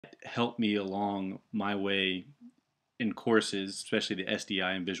helped me along my way in courses, especially the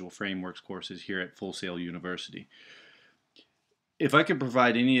SDI and Visual Frameworks courses here at Full Sail University. If I could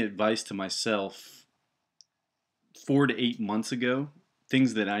provide any advice to myself 4 to 8 months ago,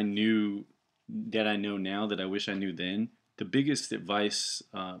 things that I knew that I know now that I wish I knew then, the biggest advice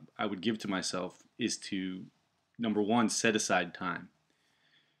I would give to myself is to, number one, set aside time.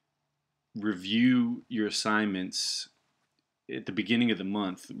 Review your assignments at the beginning of the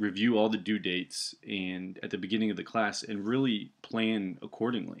month, review all the due dates and at the beginning of the class, and really plan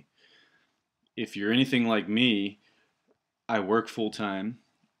accordingly. If you're anything like me, I work full time.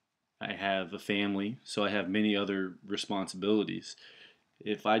 I have a family, so I have many other responsibilities.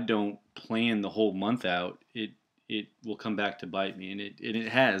 If I don't plan the whole month out, it will come back to bite me, and it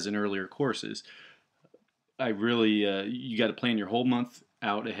has in earlier courses. I really you got to plan your whole month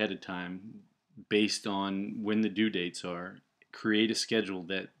out ahead of time based on when the due dates are. Create a schedule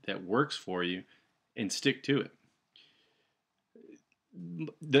that works for you, and stick to it.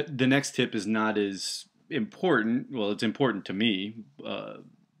 The next tip is not as important. Well, it's important to me.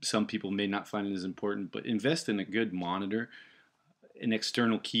 Some people may not find it as important, but invest in a good monitor, an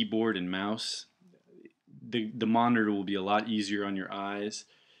external keyboard and mouse. The monitor will be a lot easier on your eyes,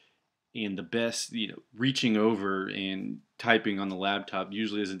 and the best, reaching over and typing on the laptop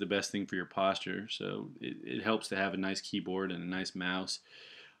usually isn't the best thing for your posture. So it helps to have a nice keyboard and a nice mouse.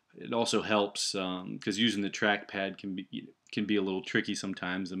 It also helps because using the trackpad can be a little tricky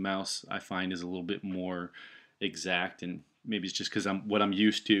sometimes. The mouse, I find, is a little bit more exact, and maybe it's just because I'm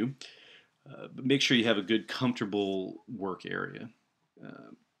used to. But make sure you have a good, comfortable work area.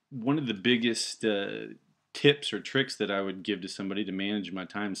 One of the biggest tips or tricks that I would give to somebody to manage my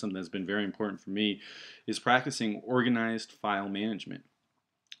time, something that's been very important for me, is practicing organized file management.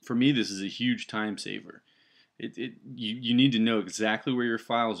 For me, this is a huge time saver. You need to know exactly where your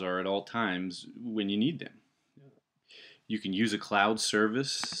files are at all times when you need them. You can use a cloud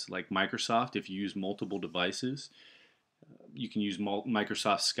service like Microsoft if you use multiple devices. You can use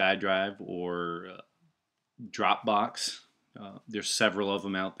Microsoft SkyDrive or Dropbox. There's several of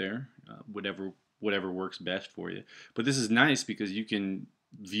them out there. Whatever works best for you. But this is nice because you can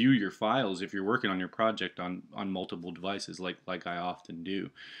view your files if you're working on your project on multiple devices, like I often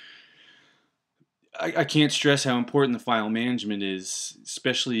do. I can't stress how important the file management is,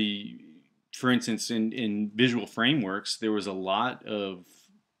 especially, for instance, in visual frameworks. There was a lot of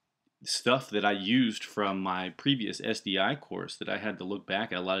stuff that I used from my previous SDI course that I had to look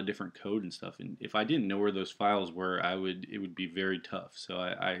back at, a lot of different code and stuff. And if I didn't know where those files were, it would be very tough. So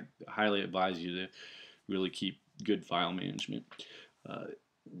I highly advise you to really keep good file management.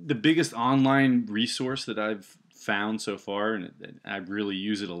 The biggest online resource that I've found so far, and I really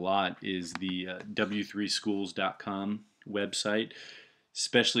use it a lot, is the w3schools.com website.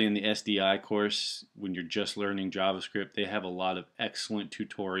 Especially in the SDI course, when you're just learning JavaScript, they have a lot of excellent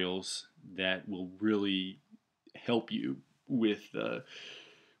tutorials that will really help you with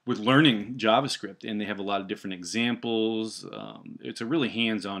learning JavaScript, and they have a lot of different examples. It's a really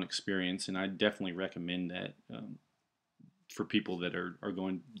hands-on experience, and I definitely recommend that for people that are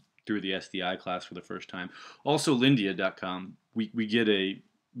going through the SDI class for the first time. Also, Lindia.com. We get a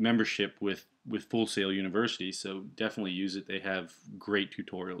membership with Full Sail University, so definitely use it. They have great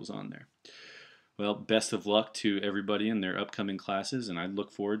tutorials on there. Well, best of luck to everybody in their upcoming classes, and I look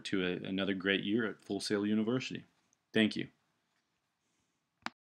forward to another great year at Full Sail University. Thank you.